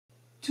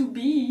to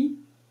be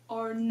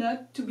or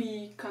not to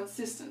be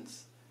consistent.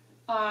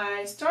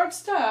 I start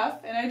stuff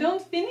and I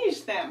don't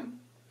finish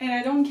them, and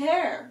I don't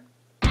care.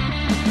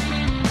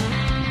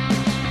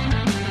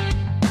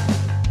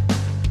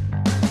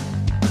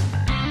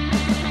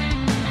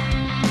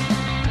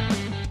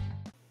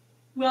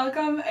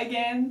 Welcome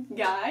again,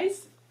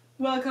 guys.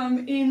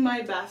 Welcome in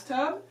my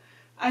bathtub.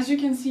 As you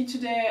can see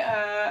today,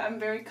 I'm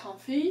very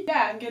comfy.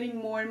 Yeah, I'm getting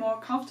more and more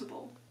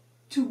comfortable.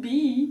 To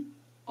be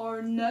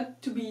or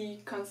not to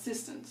be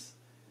consistent.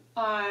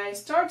 I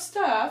start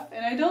stuff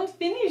and I don't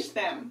finish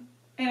them,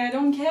 and I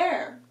don't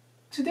care.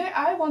 Today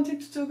I wanted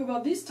to talk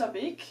about this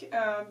topic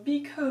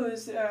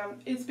because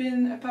it's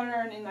been a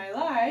pattern in my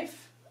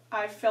life.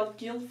 I felt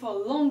guilt for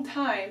a long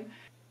time.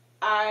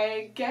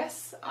 I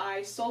guess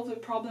I solved the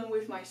problem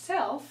with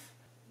myself,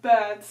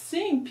 but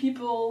seeing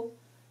people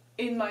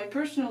in my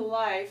personal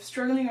life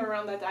struggling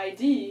around that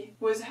idea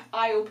was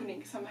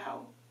eye-opening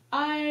somehow.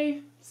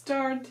 I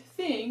start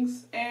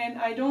things and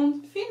I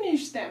don't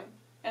finish them,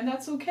 and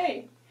that's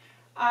okay.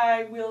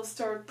 I will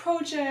start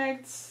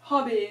projects,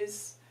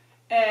 hobbies,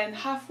 and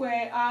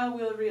halfway I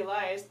will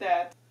realize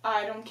that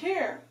I don't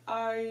care.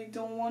 I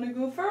don't want to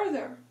go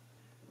further.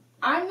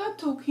 I'm not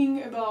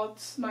talking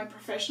about my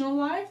professional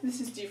life, this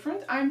is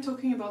different. I'm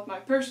talking about my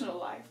personal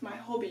life, my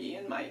hobby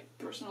and my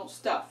personal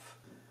stuff.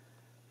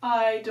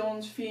 I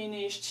don't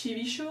finish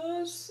TV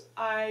shows,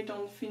 I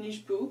don't finish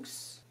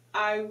books.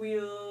 I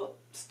will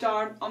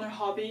start on a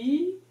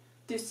hobby,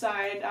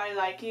 decide I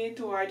like it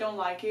or I don't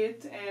like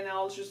it, and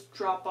I'll just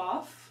drop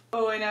off.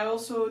 Oh, and I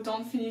also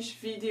don't finish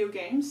video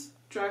games,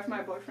 drive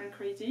my boyfriend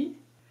crazy.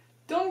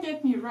 Don't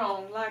get me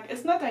wrong, like,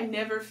 it's not I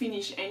never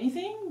finish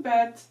anything,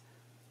 but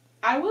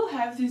I will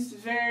have these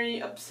very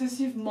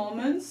obsessive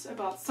moments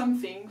about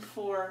something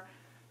for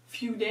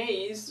few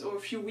days or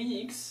few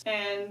weeks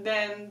and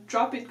then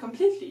drop it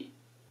completely.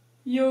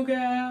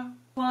 Yoga,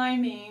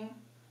 climbing,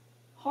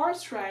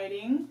 horse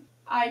riding,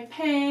 I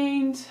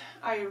paint,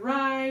 I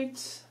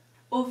write.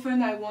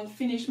 Often I won't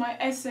finish my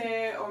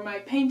essay or my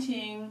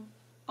painting.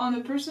 On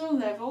a personal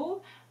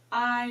level,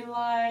 I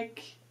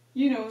like,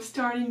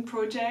 starting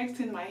projects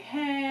in my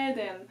head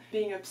and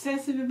being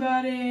obsessive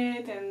about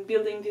it and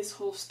building this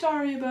whole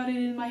story about it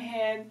in my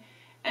head,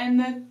 and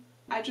that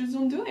I just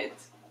don't do it.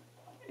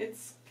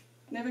 It's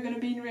never gonna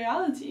be in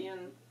reality,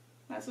 and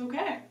that's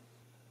okay.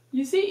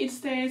 You see, it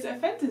stays a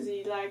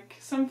fantasy, like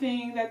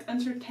something that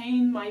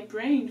entertained my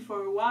brain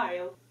for a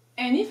while.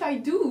 And if I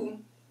do,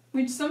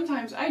 which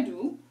sometimes I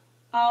do,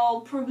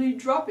 I'll probably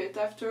drop it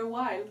after a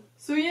while.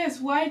 So yes,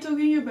 why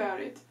talking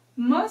about it?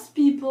 Most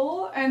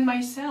people, and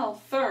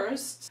myself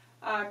first,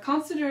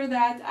 consider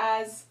that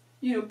as,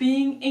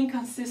 being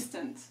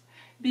inconsistent,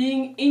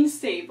 being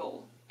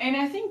unstable. And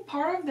I think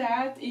part of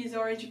that is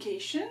our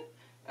education,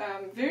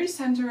 very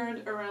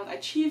centered around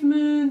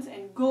achievements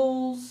and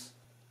goals.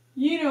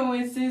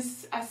 It's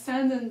this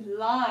ascendant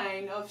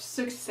line of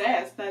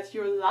success that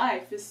your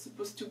life is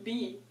supposed to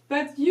be.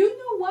 But you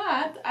know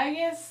what? I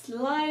guess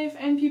life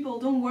and people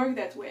don't work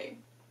that way.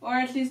 Or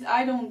at least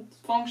I don't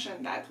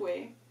function that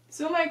way.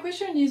 So my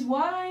question is,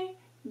 why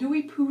do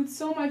we put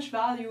so much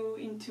value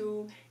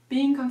into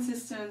being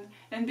consistent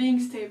and being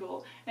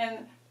stable?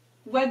 And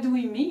what do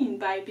we mean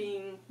by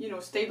being,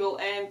 stable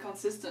and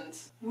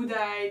consistent? Would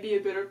I be a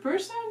better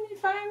person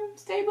if I'm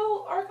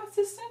stable or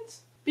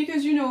consistent?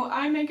 Because,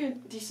 I make a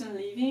decent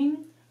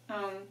living,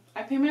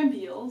 I pay my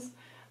bills,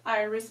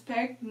 I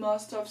respect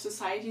most of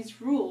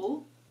society's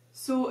rule.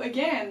 So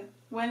again,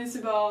 when it's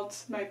about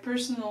my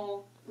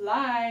personal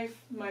life,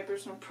 my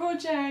personal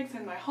projects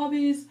and my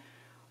hobbies,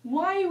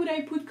 why would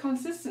I put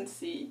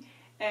consistency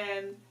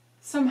and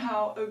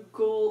somehow a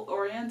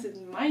goal-oriented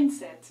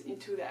mindset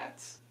into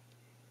that?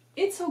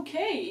 It's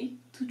okay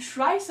to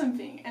try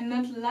something and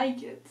not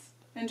like it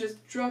and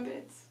just drop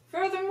it.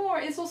 Furthermore,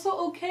 it's also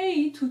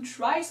okay to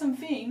try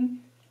something,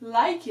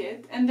 like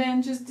it, and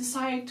then just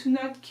decide to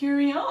not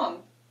carry on.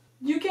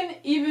 You can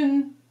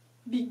even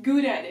be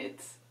good at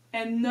it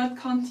and not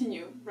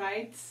continue,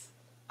 right?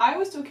 I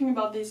was talking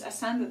about this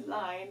ascendant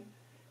line.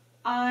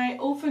 I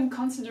often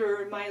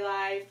consider my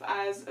life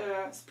as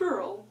a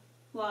spiral,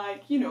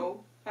 like,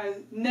 a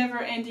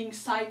never-ending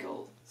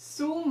cycle.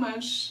 So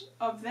much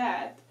of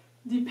that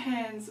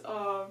depends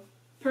on,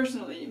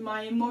 personally,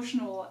 my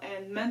emotional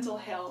and mental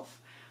health,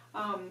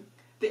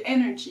 the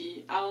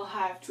energy I'll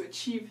have to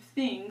achieve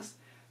things,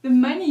 the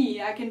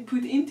money I can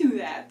put into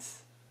that.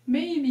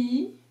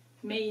 Maybe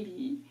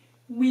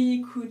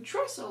we could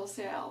trust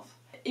ourselves.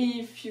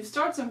 If you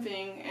start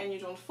something and you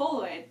don't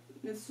follow it,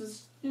 it's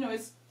just,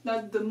 it's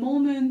not the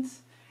moment,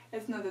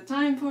 it's not the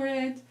time for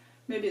it,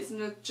 maybe it's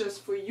not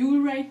just for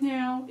you right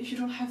now. If you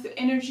don't have the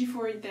energy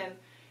for it, then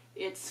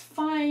it's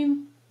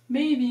fine.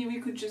 Maybe we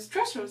could just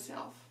trust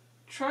ourselves.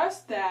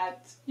 Trust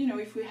that,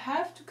 if we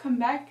have to come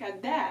back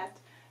at that,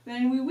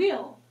 then we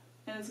will,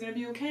 and it's gonna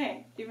be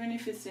okay, even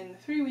if it's in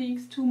 3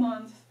 weeks, 2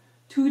 months,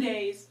 2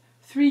 days,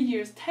 3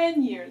 years,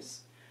 10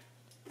 years.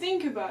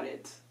 Think about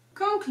it.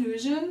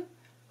 Conclusion,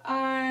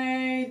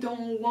 I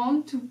don't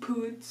want to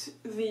put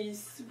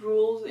these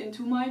rules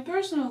into my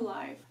personal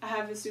life. I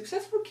have a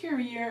successful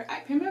career, I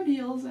pay my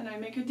bills, and I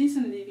make a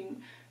decent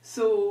living.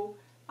 So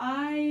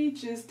I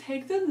just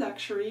take the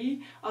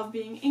luxury of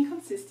being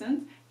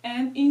inconsistent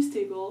and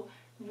unstable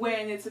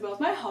when it's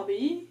about my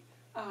hobby,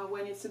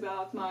 when it's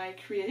about my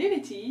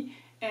creativity,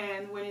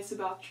 and when it's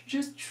about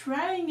just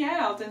trying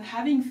out and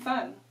having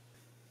fun.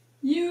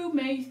 You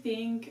may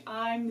think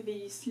I'm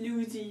this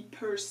loosey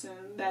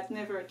person that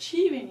never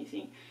achieve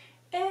anything,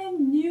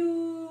 and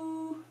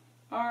you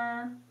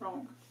are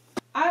wrong.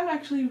 I'm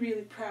actually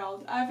really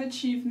proud. I've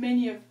achieved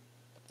many of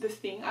the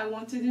things I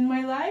wanted in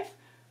my life.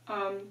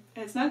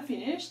 It's not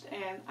finished,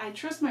 and I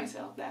trust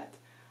myself that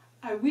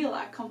I will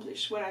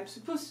accomplish what I'm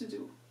supposed to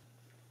do.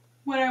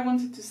 What I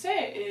wanted to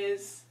say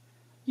is,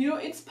 you know,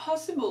 it's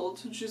possible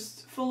to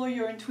just follow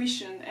your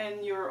intuition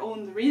and your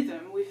own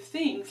rhythm with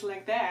things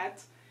like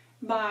that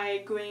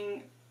by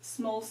going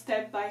small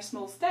step by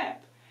small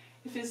step.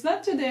 If it's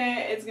not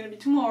today, it's going to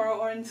be tomorrow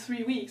or in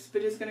 3 weeks,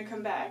 but it's going to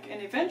come back,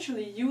 and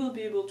eventually you will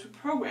be able to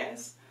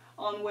progress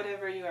on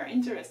whatever you are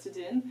interested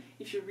in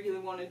if you really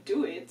want to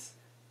do it,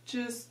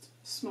 just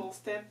small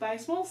step by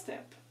small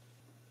step.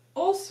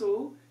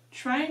 Also,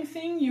 trying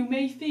things you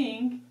may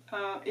think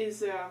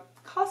is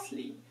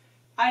costly.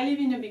 I live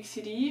in a big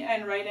city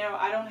and right now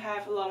I don't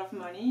have a lot of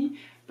money,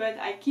 but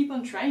I keep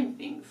on trying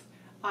things.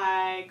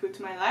 I go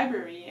to my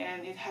library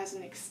and it has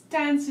an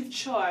extensive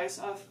choice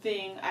of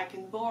things I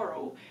can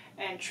borrow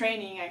and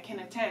training I can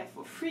attend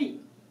for free.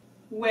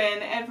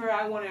 Whenever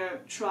I want to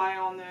try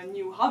on a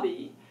new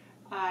hobby,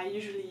 I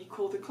usually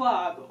call the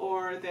club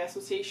or the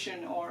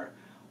association or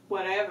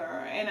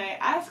whatever, and I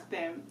ask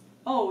them,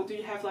 oh, do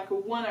you have like a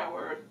 1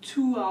 hour,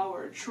 2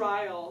 hour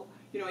trial,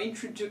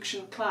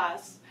 introduction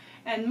class?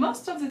 And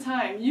most of the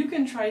time you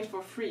can try it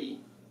for free.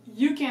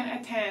 You can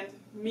attend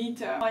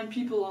meetup, find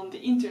people on the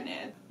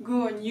internet,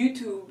 go on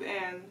YouTube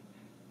and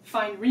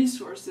find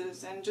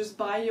resources and just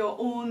buy your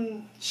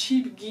own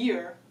cheap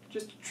gear.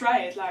 Just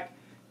try it, like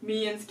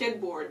me and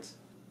skateboards.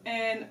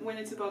 And when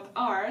it's about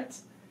art,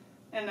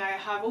 and I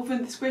have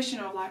often this question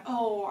of like,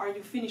 oh, are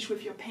you finished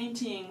with your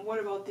painting? What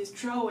about these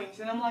drawings?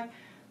 And I'm like,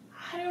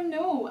 I don't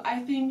know. I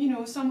think,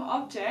 some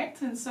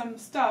objects and some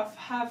stuff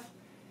have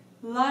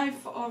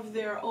life of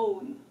their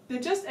own. They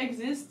just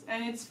exist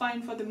and it's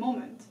fine for the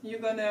moment. You're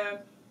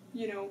gonna,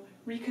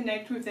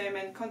 reconnect with them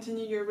and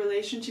continue your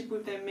relationship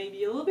with them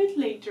maybe a little bit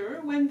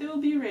later when they'll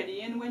be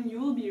ready and when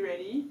you'll be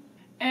ready.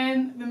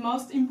 And the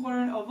most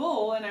important of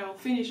all, and I will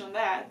finish on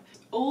that,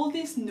 all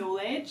this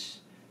knowledge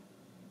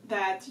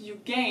that you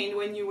gained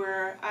when you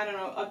were,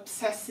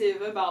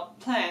 obsessive about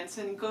plants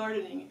and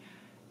gardening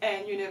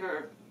and you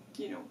never,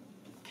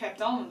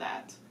 kept on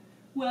that.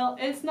 Well,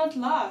 it's not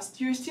lost.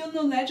 You're still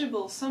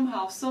knowledgeable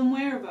somehow,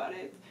 somewhere about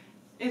it.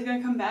 It's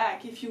gonna come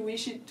back if you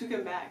wish it to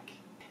come back.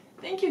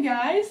 Thank you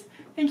guys.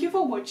 Thank you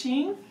for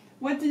watching.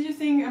 What did you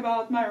think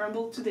about my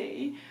ramble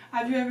today?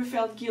 Have you ever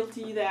felt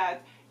guilty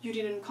that you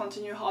didn't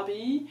continue your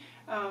hobby?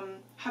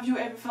 Have you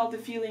ever felt the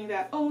feeling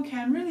that, oh, okay,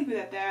 I'm really good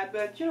at that,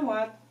 but you know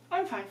what?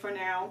 I'm fine for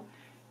now.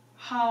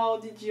 How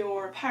did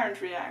your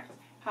parent react?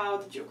 How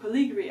did your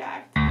colleague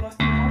react? Most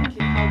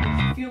importantly, how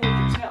did you feel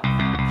with yourself?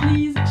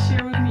 Please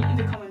share with me in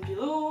the comment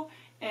below,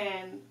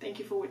 and thank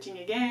you for watching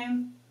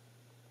again.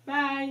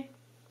 Bye!